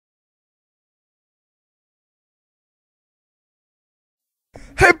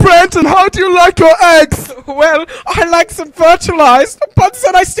Hey Brandon, how do you like your eggs? Well, I like some fertilized, but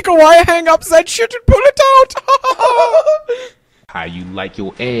then I stick a wire hang-up and shoot and pull it out. How you like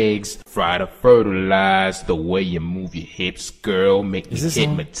your eggs? Fried or fertilized? The way you move your hips, girl, make me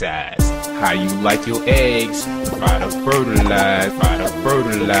hypnotized. How you like your eggs? Fried or fertilized? Fried or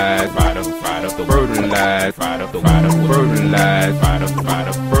fertilized? Fried or fertilized? Fried or fertilized? Fried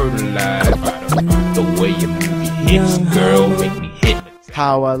or fertilized? The way you move your hips, girl, make me hypnotized.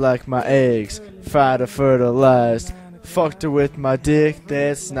 How I like my eggs, fried or fertilized. Fucked her with my dick,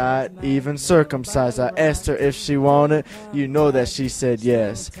 that's not even circumcised. I asked her if she wanted, you know that she said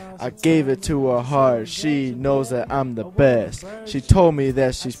yes. I gave it to her hard, she knows that I'm the best. She told me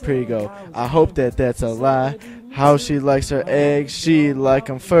that she's prego, I hope that that's a lie. How she likes her eggs, she like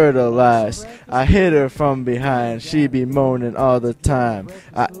 'em fertilized. I hit her from behind, she be moaning all the time.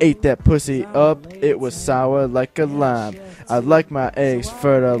 I ate that pussy up, it was sour like a lime. I like my eggs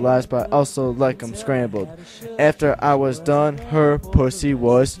fertilized, but I also like 'em scrambled. After I was done, her pussy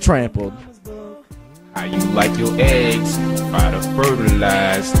was trampled. How you like your eggs? Fried or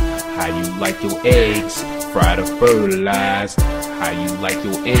fertilized? How you like your eggs? Fried or fertilized? How you like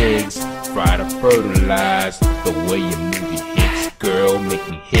your eggs? Fried or fertilized? The way you move your hips, girl, make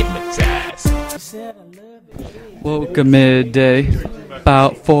me hypnotized. Woke at midday,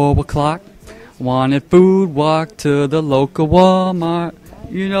 about 4 o'clock. Wanted food, walked to the local Walmart.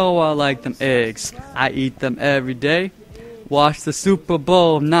 You know I like them eggs, I eat them every day. Watched the Super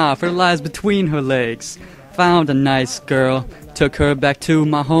Bowl, nah, fertilized between her legs. Found a nice girl, took her back to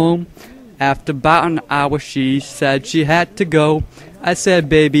my home. After about an hour she said she had to go. I said,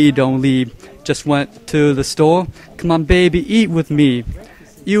 baby, don't leave, just went to the store. Come on, baby, eat with me,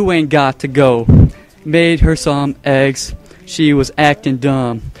 you ain't got to go. Made her some eggs, she was acting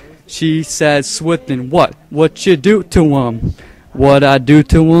dumb. She said, Swiftin, what you do to 'em? What I do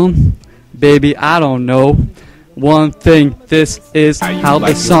to 'em? Baby, I don't know. One thing, this is how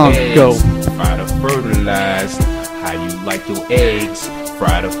the song goes. Fried or fertilized? How you like your eggs?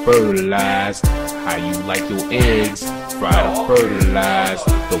 Fried or fertilized? How you like your eggs? Fried or fertilized?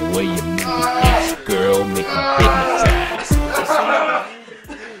 The way you move your hips, girl, make me hypnotized.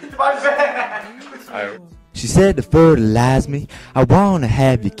 She said to fertilize me, I wanna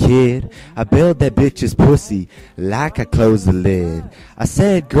have your kid. I build that bitch's pussy like I close the lid. I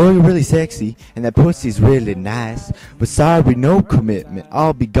said, girl, you're really sexy, and that pussy's really nice. But sorry, no commitment,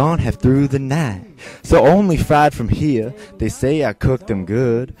 I'll be gone half through the night. So only fried from here, they say I cooked them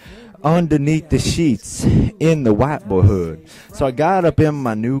good. Underneath the sheets, in the white boy hood. So I got up in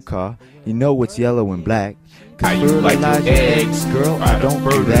my new car, you know it's yellow and black. How you like your eggs? Girl, I don't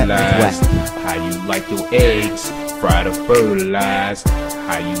do that, it's whack. How you like your eggs? Fried or fertilized?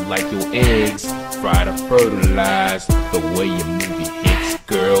 How you like your eggs? Fried or fertilized? The way you move your hips,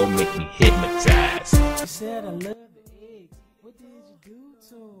 girl, make me hypnotized. She said I love the eggs. What did you do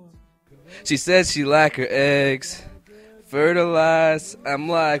to her? She said she like her eggs fertilized. I'm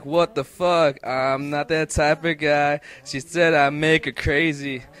like, what the fuck? I'm not that type of guy. She said I make her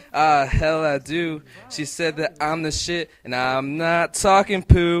crazy. Ah, hell I do. She said that I'm the shit, and I'm not talking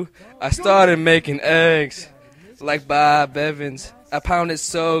poo. I started making eggs, like Bob Evans. I pound it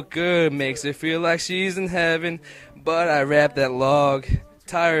so good, makes her feel like she's in heaven. But I wrap that log,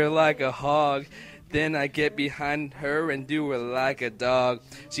 tie her like a hog. Then I get behind her and do her like a dog.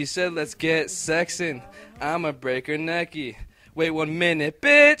 She said, let's get sexin'. I'ma break her necky. Wait 1 minute,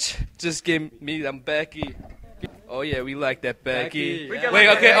 bitch. Just give me them Becky. Oh yeah, we like that Becky. Wait,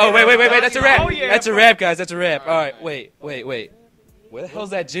 okay. Oh wait. That's a rap. Oh, yeah. That's a rap, guys. That's a rap. All right. Wait. Where the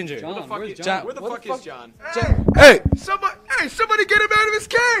hell's that ginger? Where the fuck is John? Hey! Somebody get him out of his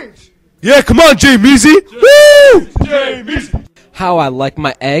cage! Yeah, come on, Jay Meezy! Woo! How I like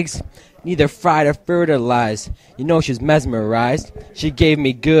my eggs, neither fried or fertilized. You know she's mesmerized, she gave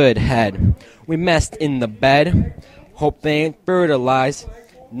me good head. We messed in the bed, hope they ain't fertilized.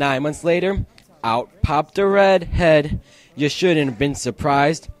 9 months later, out popped a redhead. You shouldn't have been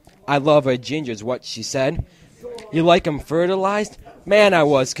surprised. I love her ginger's what she said. You like 'em fertilized? Man, I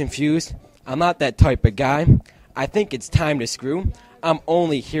was confused. I'm not that type of guy. I think it's time to screw. I'm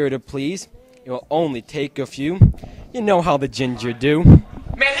only here to please. It will only take a few. You know how the ginger do.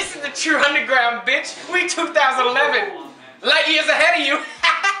 Man, this is the true underground, bitch. We 2011. Light years ahead of you.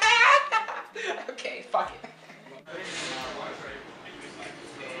 Okay, fuck it.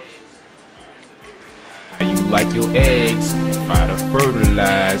 How you like your eggs? Fried or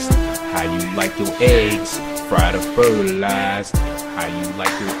fertilized? How you like your eggs? Fried or fertilized? How you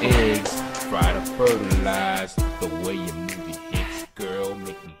like your eggs? Fried or fertilized? The way you